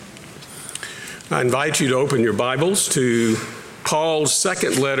I invite you to open your Bibles to Paul's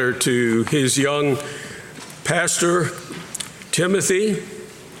second letter to his young pastor, Timothy.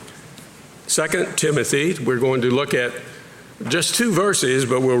 2 Timothy, we're going to look at just two verses,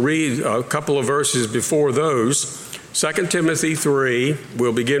 but we'll read a couple of verses before those. 2 Timothy 3,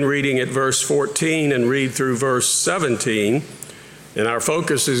 we'll begin reading at verse 14 and read through verse 17. And our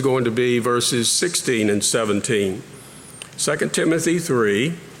focus is going to be verses 16 and 17. 2 Timothy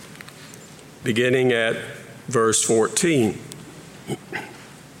 3, beginning at verse 14.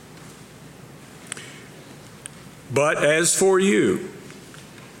 But as for you,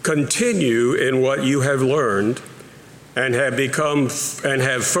 continue in what you have learned and have become and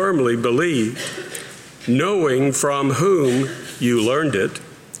have firmly believed, knowing from whom you learned it,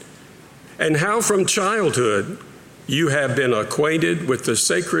 and how from childhood you have been acquainted with the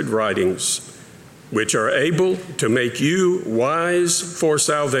sacred writings, which are able to make you wise for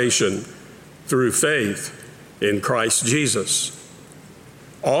salvation through faith in Christ Jesus.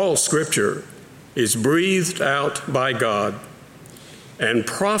 All Scripture is breathed out by God and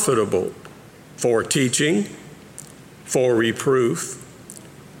profitable for teaching, for reproof,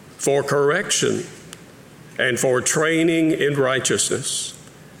 for correction, and for training in righteousness,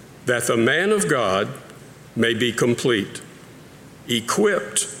 that the man of God may be complete,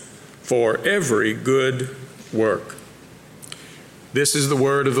 equipped for every good work. This is the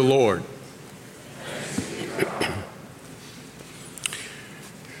word of the Lord.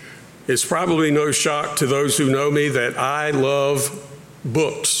 It's probably no shock to those who know me that I love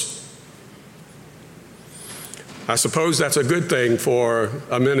books. I suppose that's a good thing for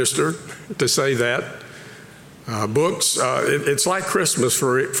a minister to say that. Books, it's like Christmas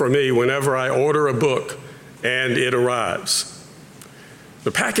for me whenever I order a book and it arrives.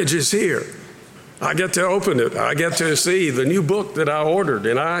 The package is here. I get to open it. I get to see the new book that I ordered,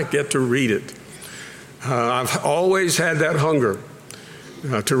 and I get to read it. I've always had that hunger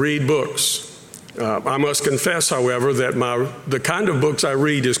to read books. I must confess, however, that the kind of books I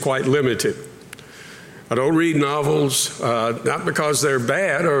read is quite limited. I don't read novels, not because they're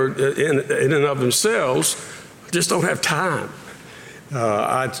bad or in and of themselves. I just don't have time.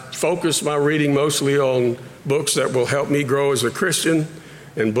 I focus my reading mostly on books that will help me grow as a Christian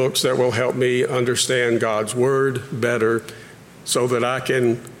and books that will help me understand God's Word better so that I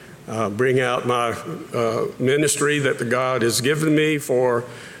can bring out my ministry that God has given me for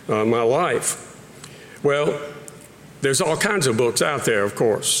my life. Well, there's all kinds of books out there, of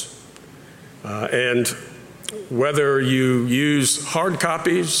course. And whether you use hard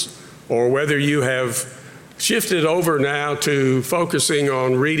copies or whether you have shifted over now to focusing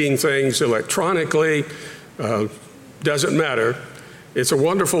on reading things electronically, doesn't matter. It's a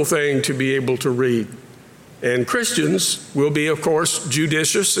wonderful thing to be able to read. And Christians will be, of course,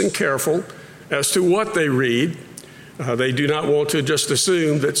 judicious and careful as to what they read. They do not want to just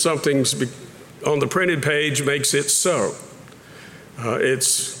assume that something's on the printed page makes it so.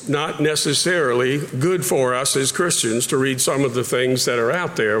 It's not necessarily good for us as Christians to read some of the things that are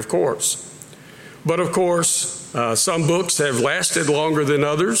out there, of course. But of course, some books have lasted longer than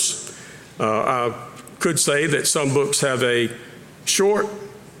others. I could say that some books have a short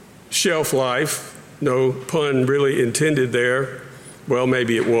shelf life. No pun really intended there. Well,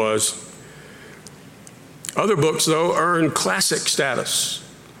 maybe it was. Other books, though, earn classic status.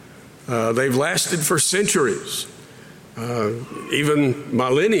 They've lasted for centuries, even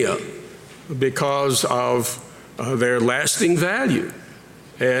millennia, because of their lasting value.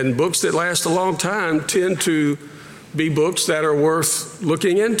 And books that last a long time tend to be books that are worth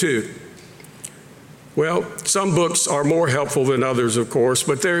looking into. Well, some books are more helpful than others, of course,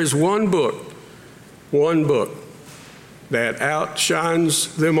 but there is one book that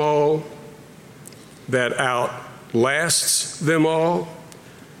outshines them all, that outlasts them all,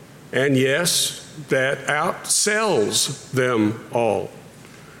 and yes, that outsells them all.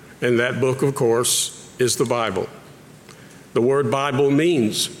 And that book, of course, is the Bible. The word Bible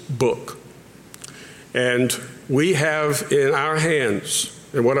means book. And we have in our hands,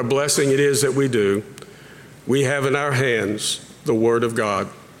 and what a blessing it is that we do, we have in our hands the Word of God.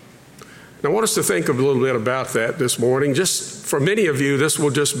 And I want us to think a little bit about that this morning. Just for many of you, this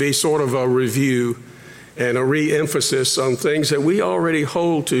will just be sort of a review and a re-emphasis on things that we already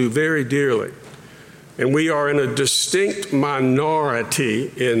hold to very dearly. And we are in a distinct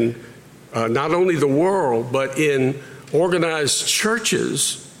minority in not only the world, but in organized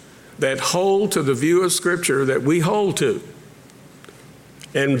churches that hold to the view of Scripture that we hold to.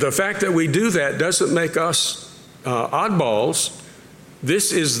 And the fact that we do that doesn't make us oddballs.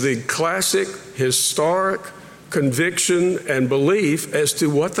 This is the classic, historic, conviction and belief as to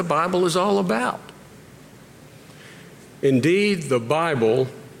what the Bible is all about. Indeed, the Bible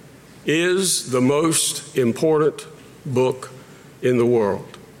is the most important book in the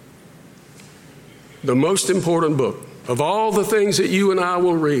world. The most important book. Of all the things that you and I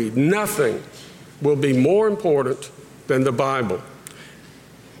will read, nothing will be more important than the Bible.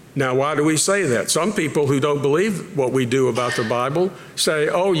 Now, why do we say that? Some people who don't believe what we do about the Bible say,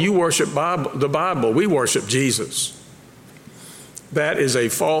 oh, you worship the Bible, we worship Jesus. That is a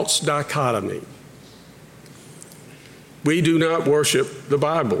false dichotomy. We do not worship the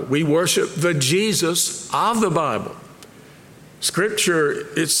Bible. We worship the Jesus of the Bible. Scripture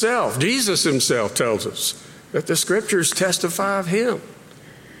itself, Jesus himself tells us that the Scriptures testify of him.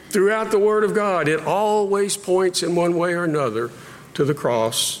 Throughout the Word of God, it always points in one way or another to the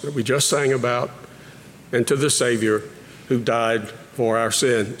cross that we just sang about and to the Savior who died for our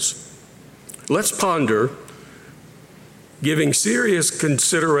sins. Let's ponder, giving serious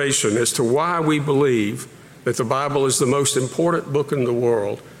consideration as to why we believe that the Bible is the most important book in the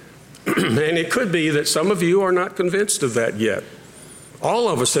world. And it could be that some of you are not convinced of that yet. All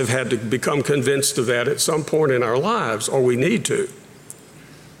of us have had to become convinced of that at some point in our lives, or we need to.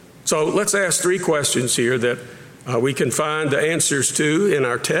 So let's ask 3 questions here that we can find the answers to in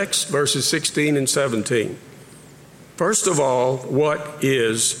our text, verses 16 and 17. First of all, what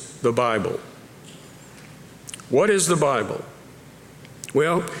is the Bible? What is the Bible?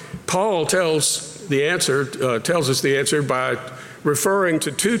 Well, Paul tells us the answer by referring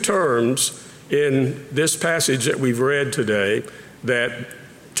to 2 terms in this passage that we've read today that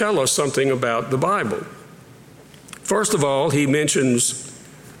tell us something about the Bible. First of all, he mentions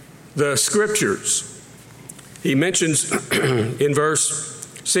the Scriptures. He mentions in verse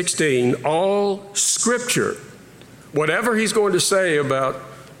 16, all Scripture. Whatever he's going to say about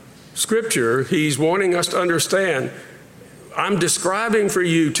Scripture, he's wanting us to understand, I'm describing for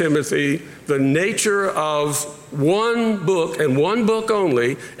you, Timothy, the nature of one book and one book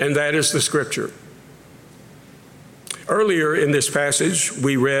only, and that is the Scripture. Earlier in this passage,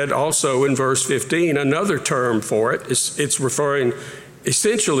 we read also in verse 15 another term for it. It's referring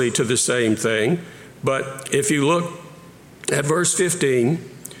essentially to the same thing. But if you look at verse 15,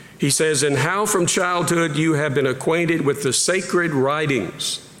 he says, and how from childhood you have been acquainted with the sacred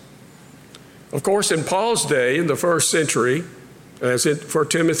writings. Of course, in Paul's day, in the first century, as for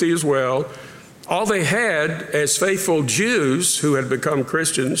Timothy as well, all they had as faithful Jews who had become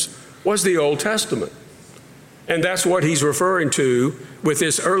Christians was the Old Testament. And that's what he's referring to with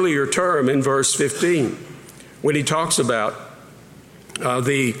this earlier term in verse 15, when he talks about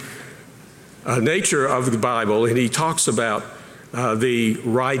the nature of the Bible, and he talks about the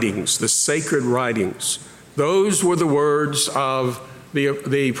writings, the sacred writings. Those were the words of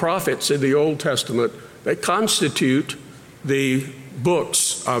the prophets in the Old Testament that constitute the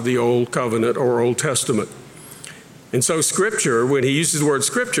books of the Old Covenant or Old Testament. And so Scripture, when he uses the word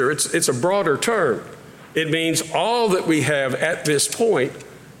Scripture, it's a broader term. It means all that we have at this point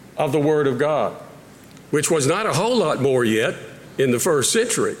of the Word of God, which was not a whole lot more yet in the first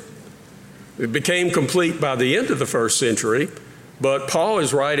century. It became complete by the end of the first century, but Paul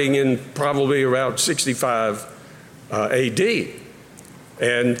is writing in probably around 65 A.D.,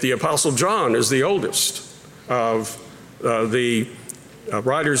 and the Apostle John is the oldest of the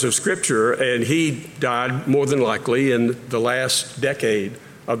writers of Scripture, and he died more than likely in the last decade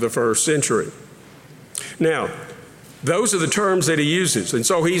of the first century. Now, those are the terms that he uses, and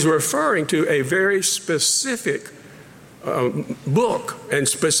so he's referring to a very specific book and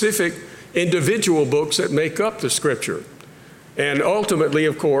specific individual books that make up the Scripture. And ultimately,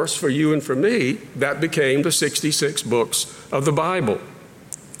 of course, for you and for me, that became the 66 books of the Bible.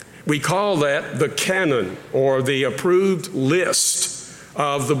 We call that the canon, or the approved list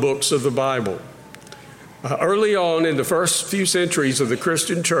of the books of the Bible. Early on in the first few centuries of the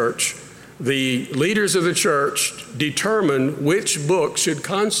Christian church, the leaders of the church determined which book should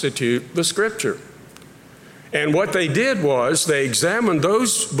constitute the Scripture. And what they did was they examined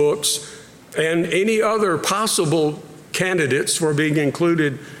those books and any other possible candidates for being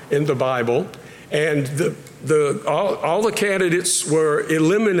included in the Bible, and all the candidates were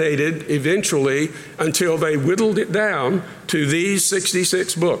eliminated eventually until they whittled it down to these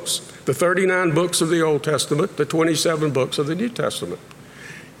 66 books, the 39 books of the Old Testament, the 27 books of the New Testament.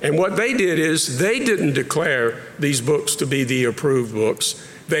 And what they did is they didn't declare these books to be the approved books.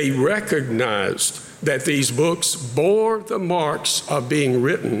 They recognized that these books bore the marks of being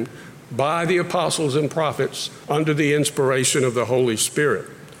written by the apostles and prophets under the inspiration of the Holy Spirit.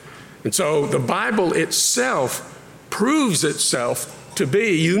 And so the Bible itself proves itself to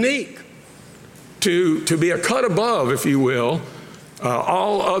be unique. to be a cut above, if you will,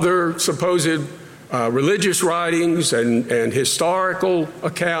 all other supposed religious writings and historical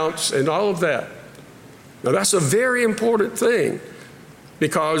accounts and all of that. Now, that's a very important thing,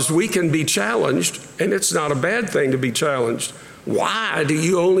 because we can be challenged, and it's not a bad thing to be challenged. Why do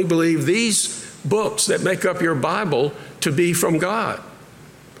you only believe these books that make up your Bible to be from God?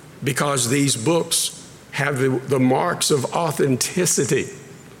 Because these books have the marks of authenticity.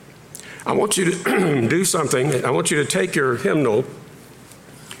 I want you to do something. I want you to take your hymnal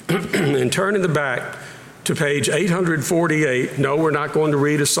and turn in the back to page 848. No, we're not going to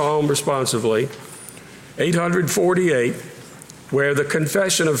read a psalm responsively. 848, where the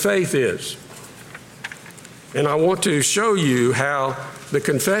confession of faith is. And I want to show you how the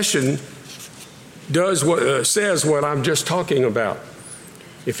confession says what I'm just talking about.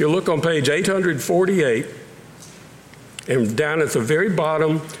 If you look on page 848, and down at the very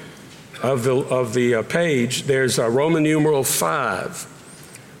bottom of the page, there's a Roman numeral 5.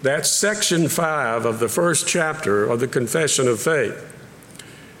 That's section 5 of the first chapter of the Confession of Faith.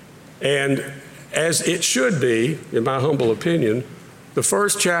 And as it should be, in my humble opinion, the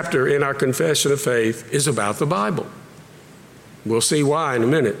first chapter in our Confession of Faith is about the Bible. We'll see why in a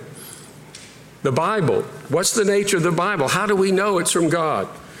minute. The Bible, what's the nature of the Bible? How do we know it's from God?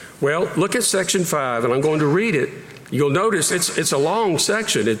 Well, look at section 5, and I'm going to read it. You'll notice it's a long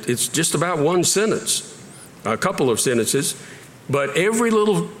section. It's just about one sentence, a couple of sentences, but every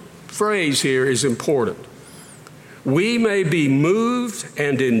little phrase here is important. We may be moved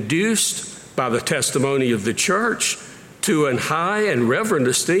and induced by the testimony of the church to an high and reverent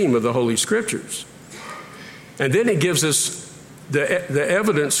esteem of the Holy Scriptures. And then it gives us the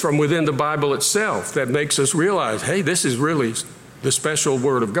evidence from within the Bible itself that makes us realize, hey, this is really the special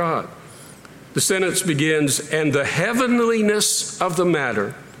Word of God. The sentence begins, and the heavenliness of the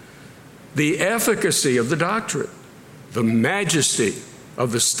matter, the efficacy of the doctrine, the majesty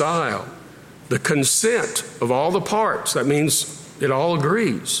of the style, the consent of all the parts, that means it all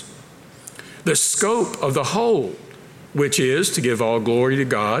agrees, the scope of the whole, which is to give all glory to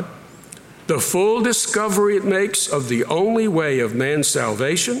God, the full discovery it makes of the only way of man's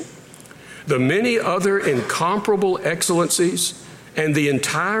salvation, the many other incomparable excellencies, and the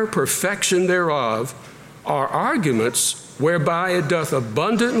entire perfection thereof, are arguments whereby it doth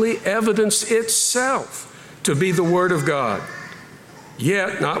abundantly evidence itself to be the Word of God.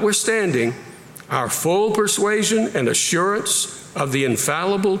 Yet, notwithstanding, our full persuasion and assurance of the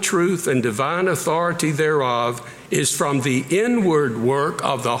infallible truth and divine authority thereof is from the inward work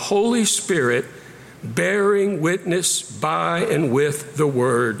of the Holy Spirit, bearing witness by and with the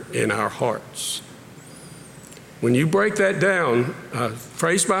Word in our hearts. When you break that down,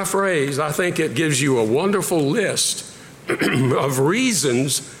 phrase by phrase, I think it gives you a wonderful list of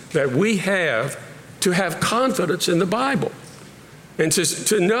reasons that we have to have confidence in the Bible and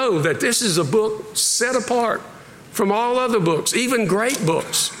to know that this is a book set apart from all other books, even great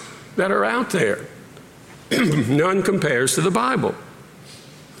books that are out there. None compares to the Bible.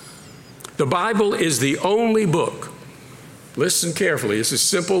 The Bible is the only book. Listen carefully. This is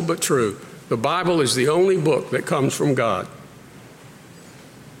simple but true. The Bible is the only book that comes from God.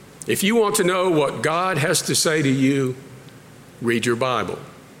 If you want to know what God has to say to you, read your Bible.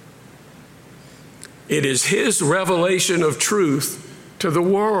 It is His revelation of truth to the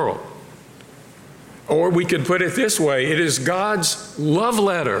world. Or we could put it this way, it is God's love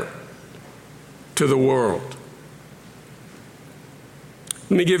letter to the world.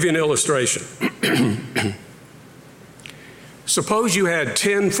 Let me give you an illustration. Suppose you had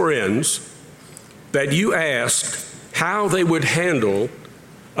 10 friends that you asked how they would handle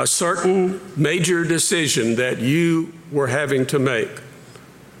a certain major decision that you were having to make.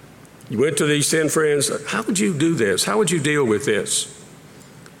 You went to these 10 friends, how would you do this? How would you deal with this?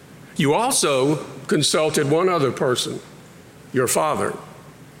 You also consulted one other person, your father,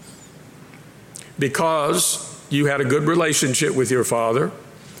 because you had a good relationship with your father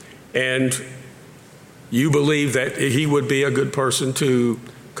and you believed that he would be a good person to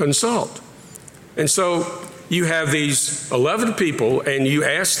consult. And so you have these 11 people and you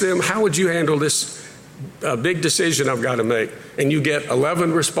ask them, how would you handle this big decision I've got to make? And you get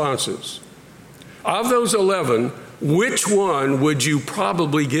 11 responses. Of those 11, which one would you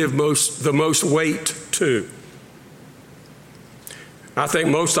probably give the most weight to? I think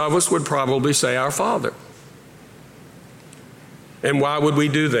most of us would probably say our Father. And why would we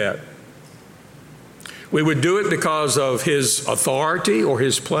do that? We would do it because of His authority or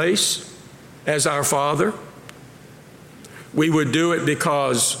His place as our Father. We would do it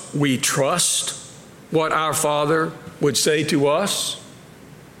because we trust what our Father would say to us.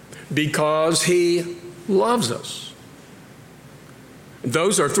 because he loves us.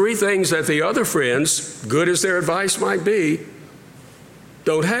 Those are three things that the other friends, good as their advice might be,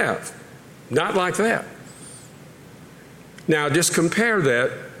 don't have. Not like that. Now, just compare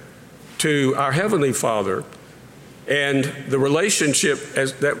that to our Heavenly Father and the relationship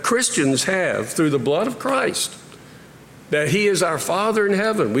that Christians have through the blood of Christ, that he is our Father in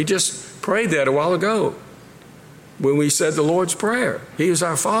heaven. We just prayed that a while ago when we said the Lord's Prayer. He is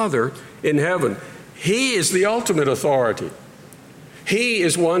our Father in heaven. He is the ultimate authority. He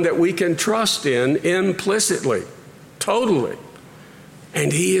is one that we can trust in implicitly, totally.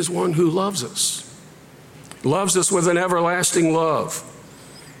 And he is one who loves us with an everlasting love.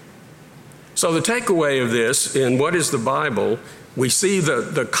 So the takeaway of this in what is the Bible, we see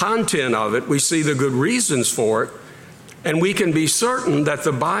the content of it, we see the good reasons for it, and we can be certain that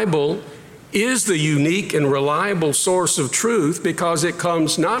the Bible is the unique and reliable source of truth because it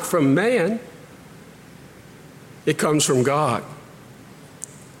comes not from man, it comes from God.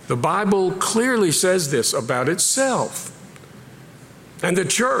 The Bible clearly says this about itself. And the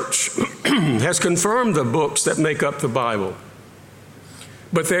church has confirmed the books that make up the Bible.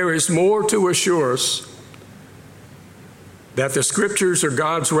 But there is more to assure us that the Scriptures are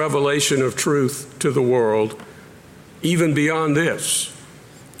God's revelation of truth to the world, even beyond this.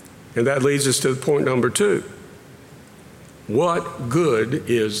 And that leads us to point number 2. What good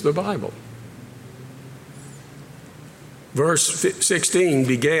is the Bible? Verse 16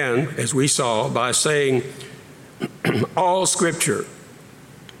 began, as we saw, by saying, all Scripture.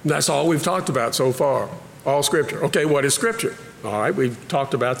 That's all we've talked about so far, all Scripture. Okay, what is Scripture? All right, we've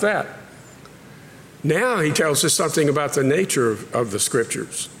talked about that. Now he tells us something about the nature of the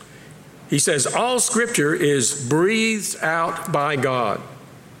Scriptures. He says, all Scripture is breathed out by God.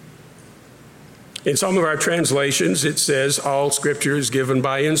 In some of our translations, it says all Scripture is given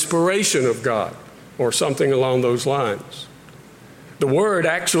by inspiration of God, or something along those lines. The word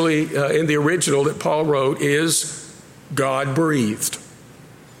actually in the original that Paul wrote is God-breathed.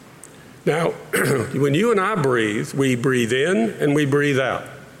 Now, when you and I breathe, we breathe in and we breathe out.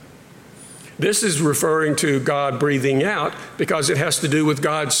 This is referring to God breathing out because it has to do with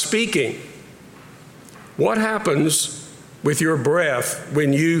God speaking. What happens with your breath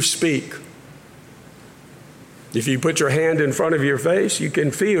when you speak? If you put your hand in front of your face, you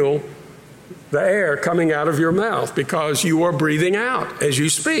can feel the air coming out of your mouth because you are breathing out as you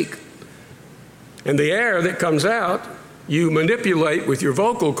speak. And the air that comes out, you manipulate with your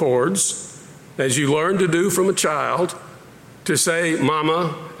vocal cords, as you learn to do from a child, to say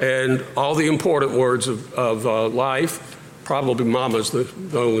mama and all the important words of life. Probably mama's the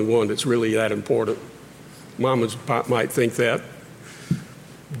only one that's really that important. Mamas might think that.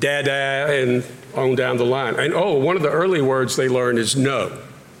 Dada and on down the line. And one of the early words they learn is no.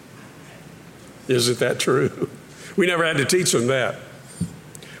 Isn't that true? We never had to teach them that.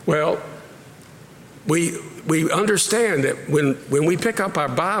 Well, we understand that when we pick up our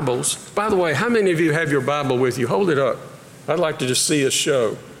Bibles, by the way, how many of you have your Bible with you? Hold it up. I'd like to just see a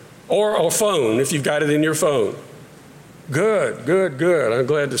show. Or a phone, if you've got it in your phone. Good. I'm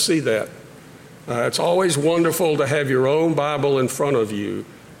glad to see that. It's always wonderful to have your own Bible in front of you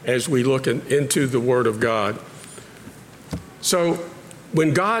as we look into the Word of God. So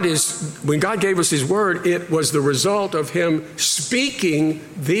when God gave us His Word, it was the result of Him speaking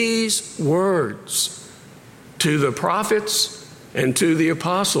these words to the prophets and to the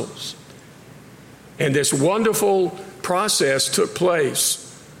apostles. And this wonderful process took place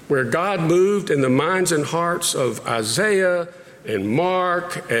where God moved in the minds and hearts of Isaiah and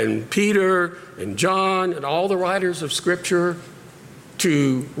Mark and Peter and John and all the writers of Scripture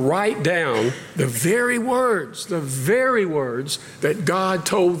to write down the very words that God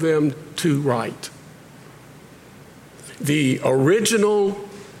told them to write. The original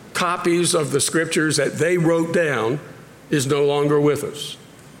copies of the Scriptures that they wrote down is no longer with us.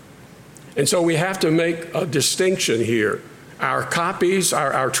 And so we have to make a distinction here. Our copies,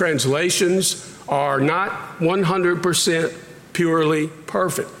 our translations are not 100% purely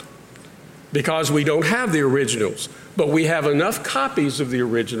perfect because we don't have the originals, but we have enough copies of the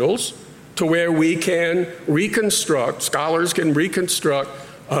originals to where we can reconstruct, scholars can reconstruct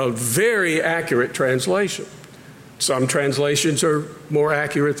a very accurate translation. Some translations are more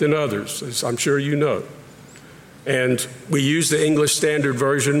accurate than others, as I'm sure you know. And we use the English Standard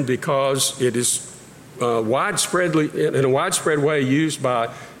Version because it is in a widespread way used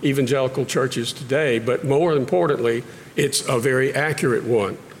by evangelical churches today, but more importantly, it's a very accurate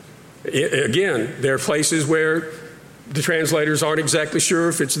one. Again, there are places where the translators aren't exactly sure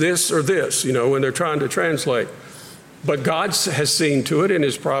if it's this or this, when they're trying to translate. But God has seen to it in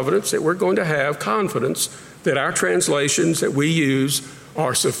his providence that we're going to have confidence that our translations that we use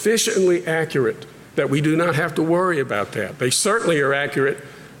are sufficiently accurate that we do not have to worry about that. They certainly are accurate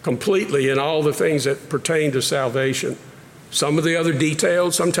completely in all the things that pertain to salvation. Some of the other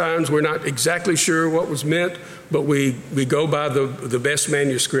details, sometimes we're not exactly sure what was meant, but we go by the best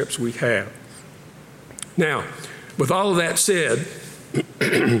manuscripts we have. Now, with all of that said,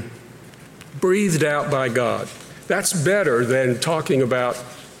 breathed out by God. That's better than talking about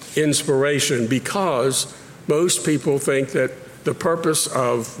inspiration, because most people think that the purpose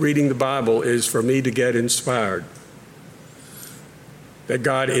of reading the Bible is for me to get inspired. That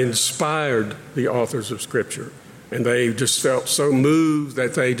God inspired the authors of Scripture, and they just felt so moved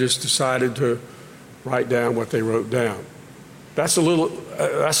that they just decided to write down what they wrote down. That's a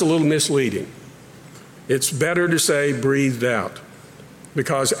little misleading. It's better to say breathed out,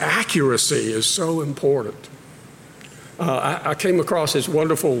 because accuracy is so important. I came across this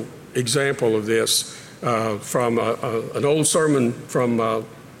wonderful example of this from an old sermon from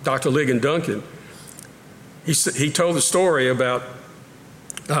Dr. Ligon Duncan. He told the story about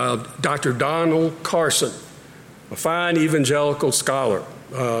Dr. Donald Carson, a fine evangelical scholar,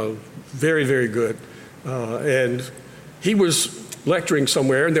 very, very good. And he was lecturing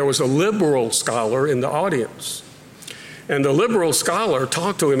somewhere, and there was a liberal scholar in the audience. And the liberal scholar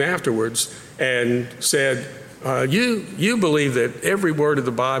talked to him afterwards and said, you believe that every word of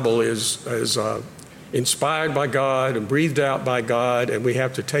the Bible is inspired by God and breathed out by God, and we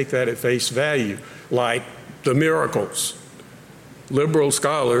have to take that at face value, like the miracles. Liberal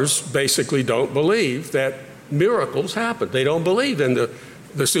scholars basically don't believe that miracles happen. They don't believe in the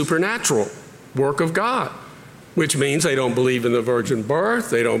supernatural work of God, which means they don't believe in the virgin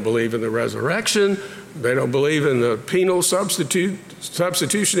birth, they don't believe in the resurrection, they don't believe in the penal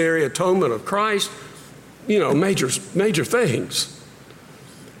substitutionary atonement of Christ, major things.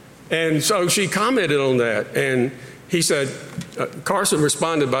 And so she commented on that, and he said, Carson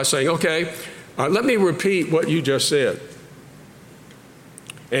responded by saying, okay, let me repeat what you just said.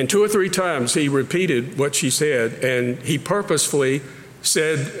 And 2 or 3 times he repeated what she said, and he purposefully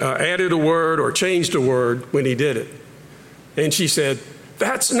said, added a word or changed a word when he did it. And she said,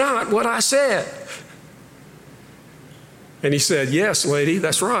 that's not what I said. And he said, yes, lady,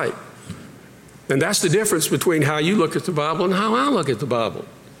 that's right. And that's the difference between how you look at the Bible and how I look at the Bible.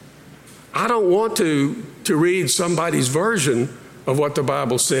 I don't want to read somebody's version of what the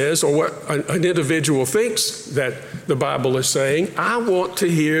Bible says or what an individual thinks that the Bible is saying. I want to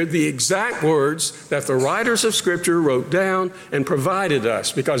hear the exact words that the writers of Scripture wrote down and provided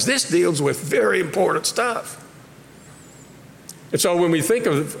us, because this deals with very important stuff. And so when we think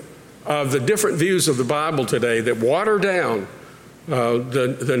of the different views of the Bible today that water down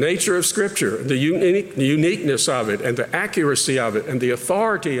the nature of Scripture, the uniqueness of it, and the accuracy of it, and the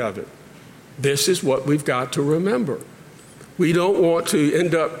authority of it, this is what we've got to remember. We don't want to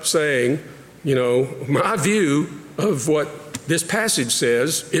end up saying, my view of what this passage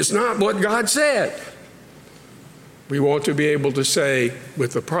says is not what God said. We want to be able to say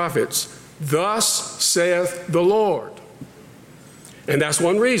with the prophets, thus saith the Lord. And that's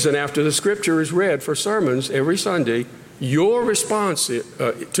one reason after the Scripture is read for sermons every Sunday, your response to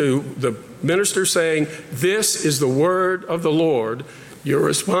the minister saying, this is the word of the Lord, your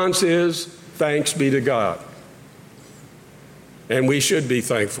response is, thanks be to God. And we should be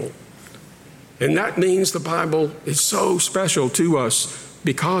thankful. And that means the Bible is so special to us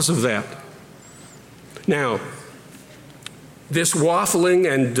because of that. Now, this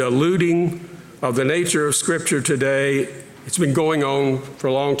waffling and diluting of the nature of Scripture today, it's been going on for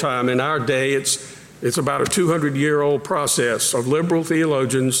a long time. In our day, it's about a 200-year-old process of liberal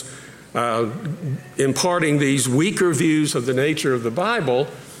theologians imparting these weaker views of the nature of the Bible,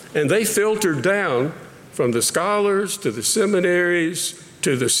 and they filtered down from the scholars to the seminaries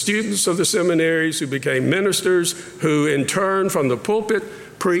to the students of the seminaries who became ministers, who in turn from the pulpit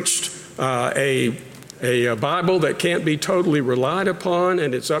preached a Bible that can't be totally relied upon,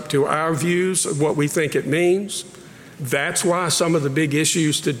 and it's up to our views of what we think it means. That's why some of the big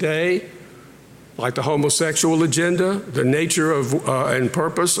issues today, like the homosexual agenda, the nature of and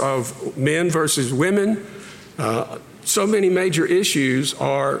purpose of men versus women, so many major issues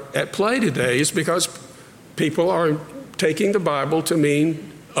are at play today is because people are taking the Bible to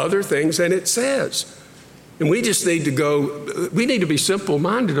mean other things than it says. And we just need to be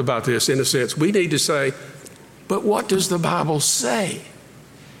simple-minded about this in a sense. We need to say, but what does the Bible say?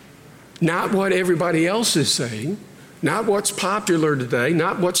 Not what everybody else is saying, not what's popular today,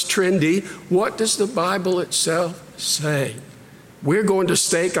 not what's trendy. What does the Bible itself say? We're going to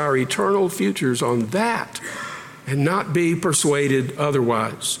stake our eternal futures on that. and not be persuaded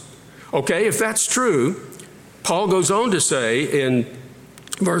otherwise. Okay, if that's true, Paul goes on to say in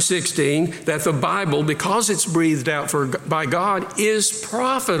verse 16 that the Bible, because it's breathed out by God, is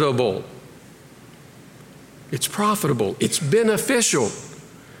profitable. It's profitable. It's beneficial.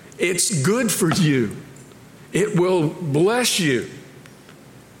 It's good for you. It will bless you.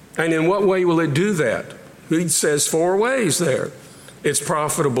 And in what way will it do that? He says 4 ways there. It's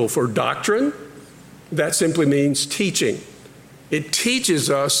profitable for doctrine. That simply means teaching. It teaches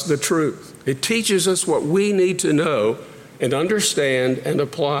us the truth. It teaches us what we need to know and understand and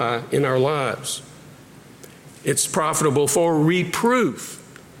apply in our lives. It's profitable for reproof.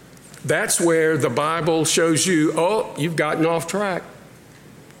 That's where the Bible shows you, oh, you've gotten off track.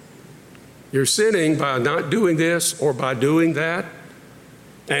 You're sinning by not doing this or by doing that.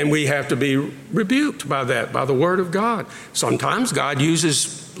 And we have to be rebuked by that, by the Word of God. Sometimes God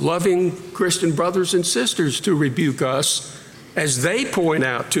uses loving Christian brothers and sisters to rebuke us as they point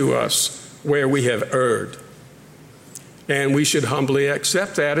out to us where we have erred. And we should humbly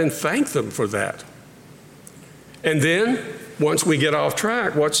accept that and thank them for that. And then, once we get off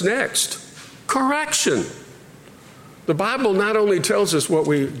track, what's next? Correction. The Bible not only tells us what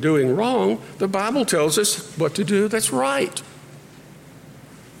we're doing wrong, the Bible tells us what to do that's right.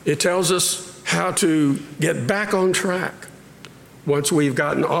 It tells us how to get back on track once we've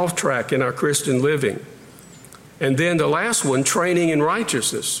gotten off track in our Christian living. And then the last one, training in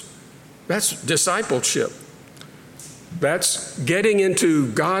righteousness. That's discipleship. That's getting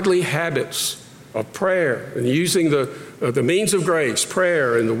into godly habits of prayer and using the means of grace,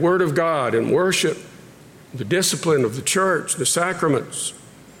 prayer and the Word of God and worship, the discipline of the church, the sacraments.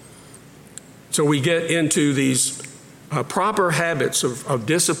 So we get into these proper habits of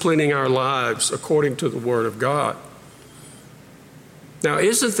disciplining our lives according to the Word of God. Now,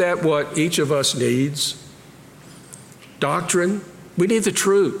 isn't that what each of us needs? Doctrine. We need the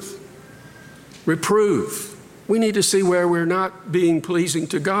truth. Reproof. We need to see where we're not being pleasing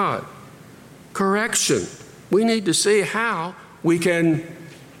to God. Correction. We need to see how we can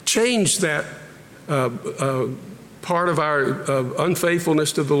change that part of our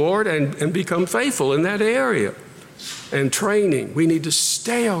unfaithfulness to the Lord and become faithful in that area. And training. We need to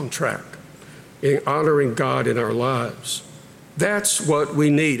stay on track in honoring God in our lives. That's what we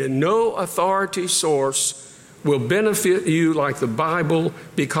need. And no authority source will benefit you like the Bible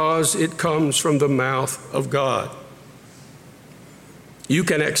because it comes from the mouth of God. You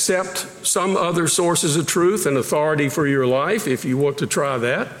can accept some other sources of truth and authority for your life if you want to try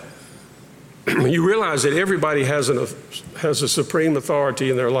that. You realize that everybody has a supreme authority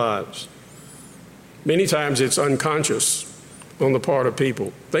in their lives. Many times it's unconscious on the part of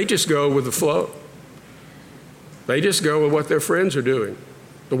people. They just go with the flow. They just go with what their friends are doing,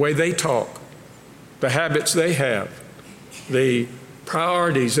 the way they talk, the habits they have, the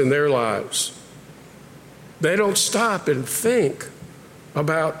priorities in their lives. They don't stop and think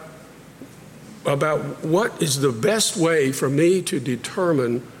about what is the best way for me to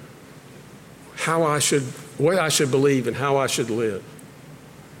determine what I should believe and how I should live.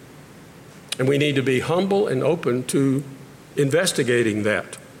 And we need to be humble and open to investigating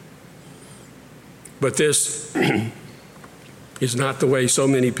that. But this is not the way so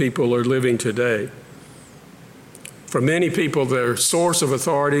many people are living today. For many people, their source of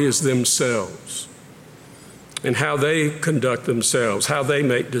authority is themselves and how they conduct themselves, how they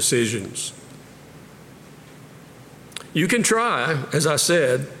make decisions. You can try, as I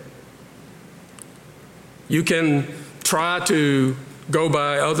said, you can try to go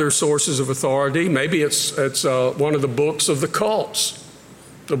by other sources of authority. Maybe it's one of the books of the cults,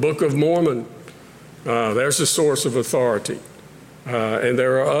 the Book of Mormon. There's a source of authority, and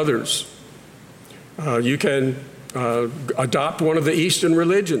there are others. You can adopt one of the Eastern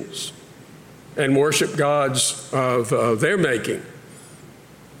religions and worship gods of their making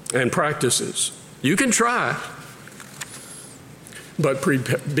and practices. You can try, but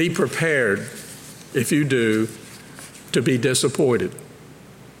be prepared, if you do, to be disappointed.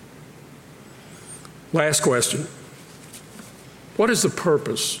 Last question. What is the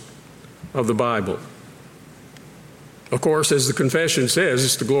purpose of the Bible? Of course, as the confession says,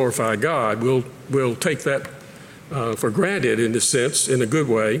 it's to glorify God. We'll take that for granted in a sense, in a good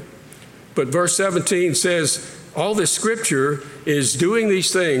way. But verse 17 says, all this scripture is doing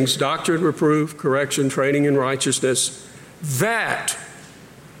these things, doctrine, reproof, correction, training in righteousness, that,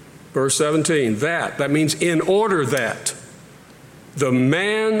 verse 17, that means in order that the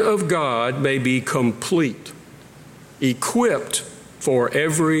man of God may be complete, equipped for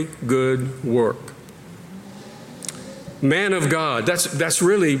every good work. Man of God, that's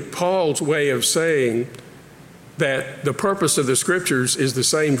really Paul's way of saying that the purpose of the Scriptures is the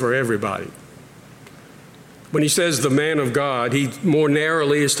same for everybody. When he says the man of God, he more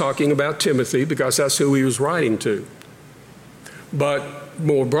narrowly is talking about Timothy because that's who he was writing to. But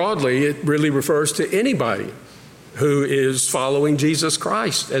more broadly, it really refers to anybody who is following Jesus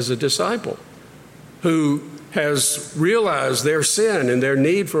Christ as a disciple, who has realized their sin and their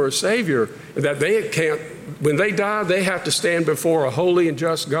need for a Savior, that they can't, when they die, they have to stand before a holy and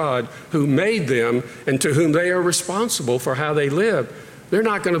just God who made them and to whom they are responsible for how they live. They're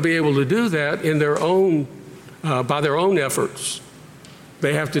not going to be able to do that in their own, by their own efforts.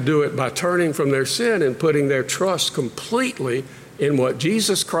 They have to do it by turning from their sin and putting their trust completely in what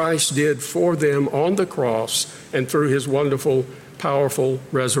Jesus Christ did for them on the cross and through his wonderful, powerful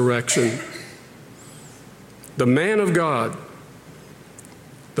resurrection. The man of God.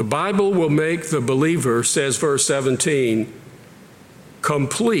 The Bible will make the believer, says verse 17,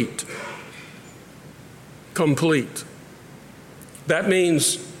 complete. Complete. That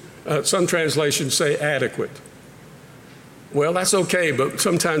means, some translations say adequate. Well, that's okay, but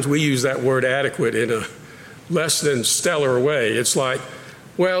sometimes we use that word adequate in a less than stellar way. It's like,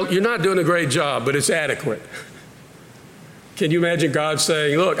 well, you're not doing a great job, but it's adequate. Can you imagine God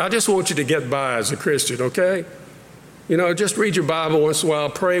saying, look, I just want you to get by as a Christian, okay? You know, just read your Bible once in a while,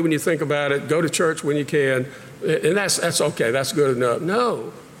 pray when you think about it, go to church when you can, and that's okay, that's good enough.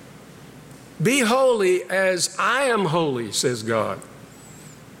 No. Be holy as I am holy, says God.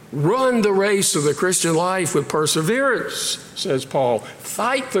 Run the race of the Christian life with perseverance, says Paul.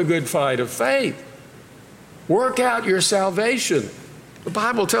 Fight the good fight of faith. Work out your salvation. The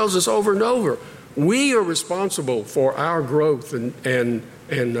Bible tells us over and over, we are responsible for our growth and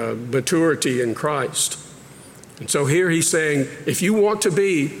maturity in Christ. And so here he's saying, if you want to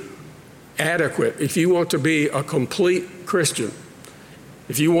be adequate, if you want to be a complete Christian,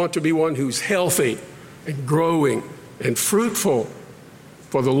 if you want to be one who's healthy and growing and fruitful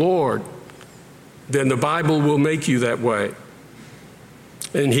for the Lord, then the Bible will make you that way.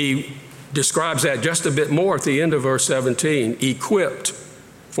 And he describes that just a bit more at the end of verse 17, equipped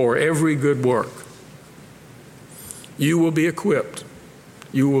for every good work. You will be equipped.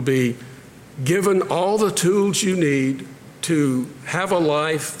 You will be given all the tools you need to have a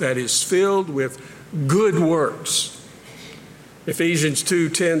life that is filled with good works. Ephesians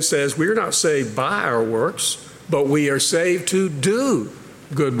 2:10 says, we're not saved by our works, but we are saved to do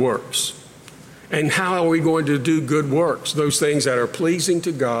good works. And how are we going to do good works? Those things that are pleasing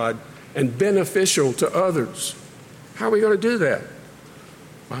to God and beneficial to others. How are we going to do that?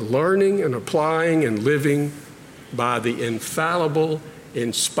 By learning and applying and living by the infallible,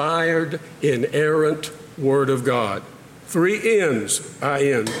 inspired, inerrant Word of God. 3 N's,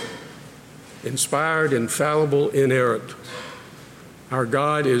 I-N. Inspired, infallible, inerrant. Our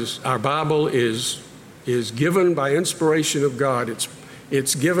Bible is given by inspiration of God.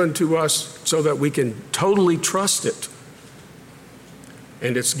 It's given to us so that we can totally trust it.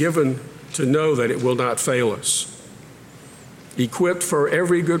 And it's given to know that it will not fail us. Equipped for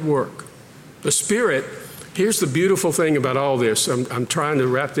every good work. The Spirit, here's the beautiful thing about all this. I'm trying to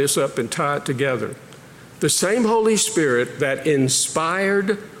wrap this up and tie it together. The same Holy Spirit that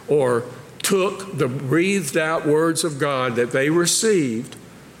inspired or took the breathed out words of God that they received,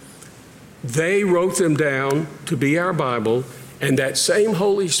 they wrote them down to be our Bible, and that same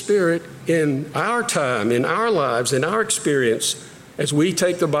Holy Spirit in our time, in our lives, in our experience, as we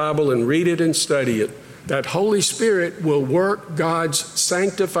take the Bible and read it and study it, that Holy Spirit will work God's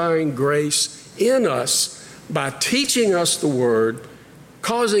sanctifying grace in us by teaching us the Word,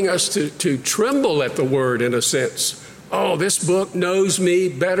 causing us to tremble at the Word in a sense. Oh, this book knows me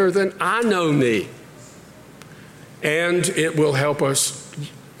better than I know me. And it will help us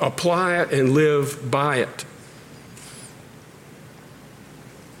apply it and live by it.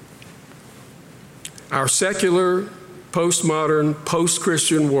 Our secular, postmodern,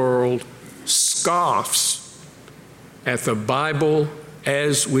 post-Christian world scoffs at the Bible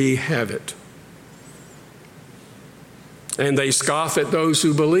as we have it. And they scoff at those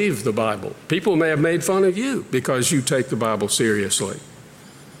who believe the Bible. People may have made fun of you because you take the Bible seriously.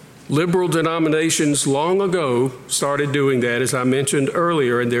 Liberal denominations long ago started doing that, as I mentioned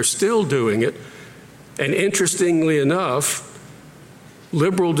earlier, and they're still doing it. And interestingly enough,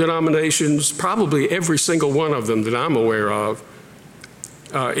 liberal denominations, probably every single one of them that I'm aware of,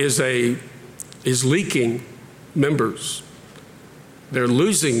 is leaking members. They're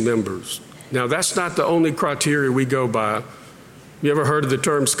losing members. Now, that's not the only criteria we go by. You ever heard of the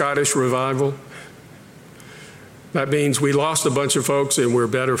term Scottish revival? That means we lost a bunch of folks and we're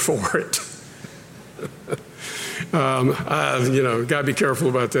better for it. Got to be careful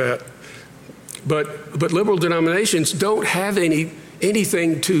about that. But liberal denominations don't have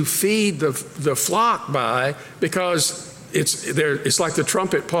anything to feed the flock by, because it's like the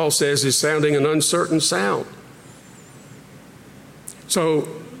trumpet, Paul says, is sounding an uncertain sound. So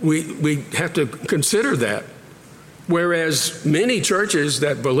we have to consider that. Whereas many churches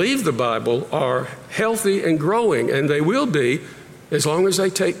that believe the Bible are healthy and growing, and they will be as long as they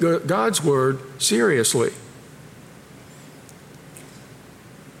take God's word seriously.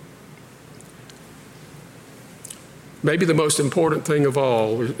 Maybe the most important thing of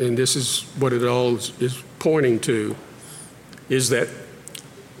all, and this is what it all is pointing to, is that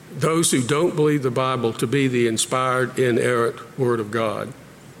those who don't believe the Bible to be the inspired, inerrant Word of God,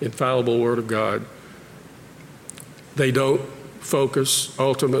 infallible Word of God, they don't focus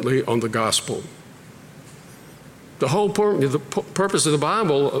ultimately on the gospel. The whole purpose of the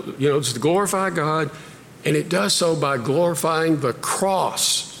Bible, is to glorify God, and it does so by glorifying the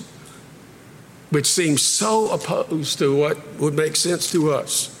cross, which seems so opposed to what would make sense to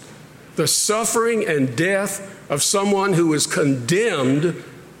us. The suffering and death of someone who is condemned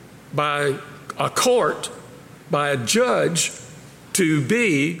by a court, by a judge, to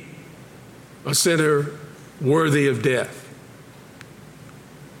be a sinner worthy of death,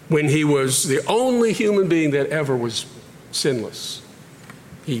 when he was the only human being that ever was sinless.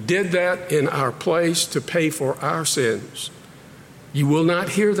 He did that in our place to pay for our sins. You will not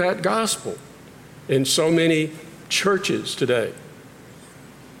hear that gospel in so many churches today.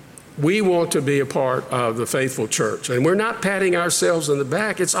 We want to be a part of the faithful church, and we're not patting ourselves on the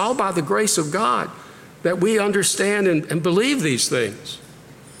back. It's all by the grace of God that we understand and believe these things.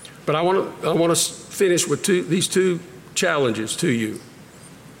 But I want to finish with these two challenges to you.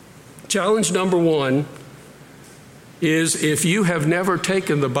 Challenge number one is, if you have never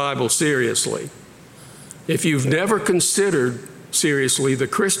taken the Bible seriously, if you've never considered seriously the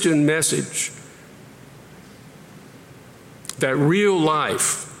Christian message, that real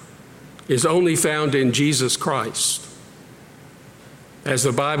life is only found in Jesus Christ, as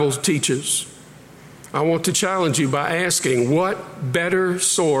the Bible teaches, I want to challenge you by asking, what better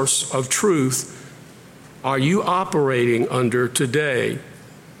source of truth are you operating under today?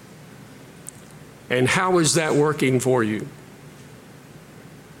 And how is that working for you?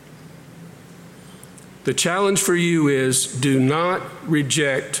 The challenge for you is, do not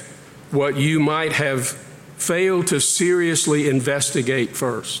reject what you might have failed to seriously investigate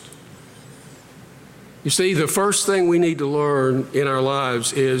first. You see, the first thing we need to learn in our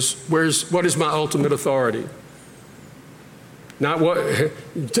lives is, what is my ultimate authority? Not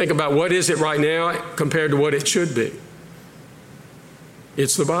think about what is it right now compared to what it should be.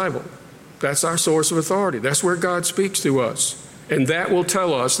 It's the Bible. That's our source of authority. That's where God speaks to us. And that will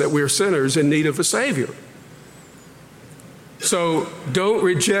tell us that we're sinners in need of a Savior. So don't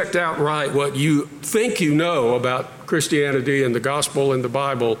reject outright what you think you know about Christianity and the gospel and the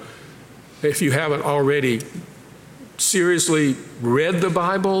Bible if you haven't already seriously read the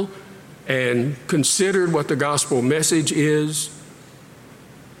Bible and considered what the gospel message is,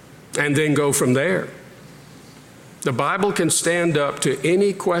 and then go from there. The Bible can stand up to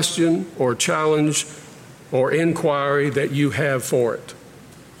any question or challenge or inquiry that you have for it.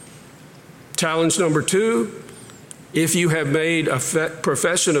 Challenge number two, if you have made a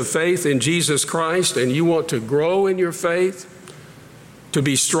profession of faith in Jesus Christ and you want to grow in your faith, to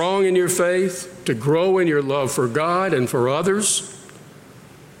be strong in your faith, to grow in your love for God and for others,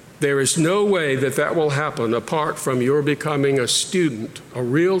 there is no way that will happen apart from your becoming a student, a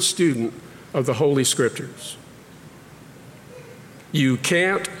real student of the Holy Scriptures. You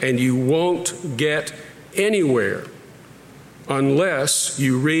can't and you won't get anywhere unless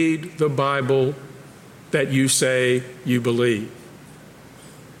you read the Bible that you say you believe.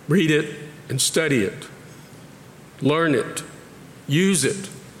 Read it and study it. Learn it. Use it.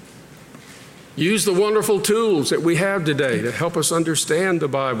 Use the wonderful tools that we have today to help us understand the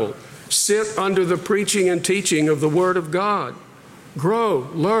Bible. Sit under the preaching and teaching of the Word of God. Grow,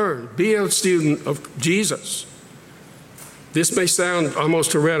 learn, be a student of Jesus. This may sound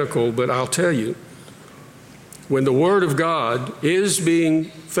almost heretical, but I'll tell you, when the Word of God is being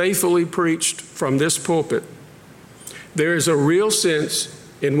faithfully preached from this pulpit, there is a real sense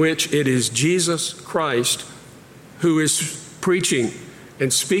in which it is Jesus Christ who is preaching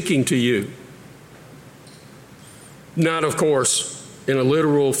and speaking to you. Not, of course, in a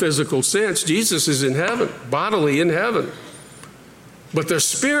literal physical sense. Jesus is in heaven, bodily in heaven. But the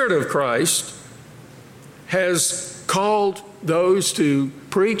Spirit of Christ has called those to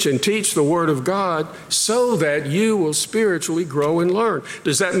preach and teach the Word of God so that you will spiritually grow and learn.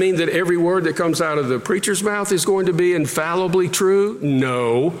 Does that mean that every word that comes out of the preacher's mouth is going to be infallibly true?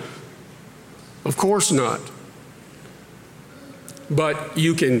 No. Of course not. But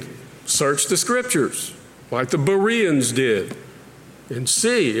you can search the scriptures like the Bereans did and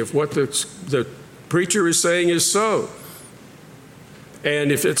see if what the preacher is saying is so.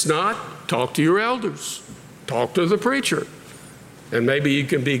 And if it's not, talk to your elders. Talk to the preacher. And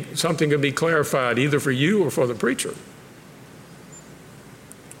maybe something can be clarified either for you or for the preacher.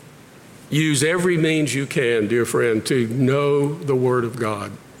 Use every means you can, dear friend, to know the Word of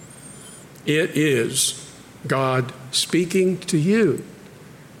God. It is God speaking to you.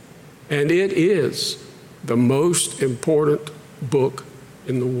 And it is the most important book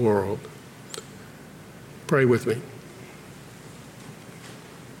in the world. Pray with me.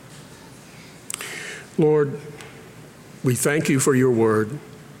 Lord, we thank you for your word.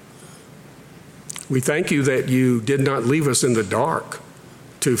 We thank you that you did not leave us in the dark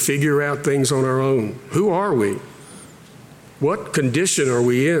to figure out things on our own. Who are we? What condition are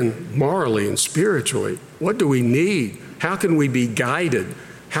we in morally and spiritually? What do we need? How can we be guided?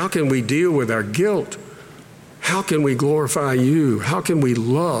 How can we deal with our guilt? How can we glorify you? How can we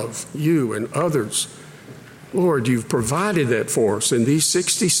love you and others? Lord, you've provided that for us in these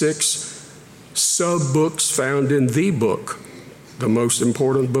 66 sub-books found in the book, the most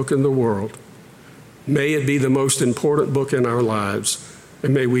important book in the world. May it be the most important book in our lives,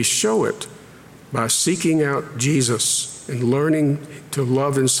 and may we show it by seeking out Jesus and learning to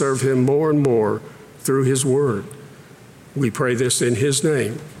love and serve him more and more through his word. We pray this in his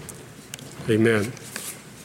name. Amen.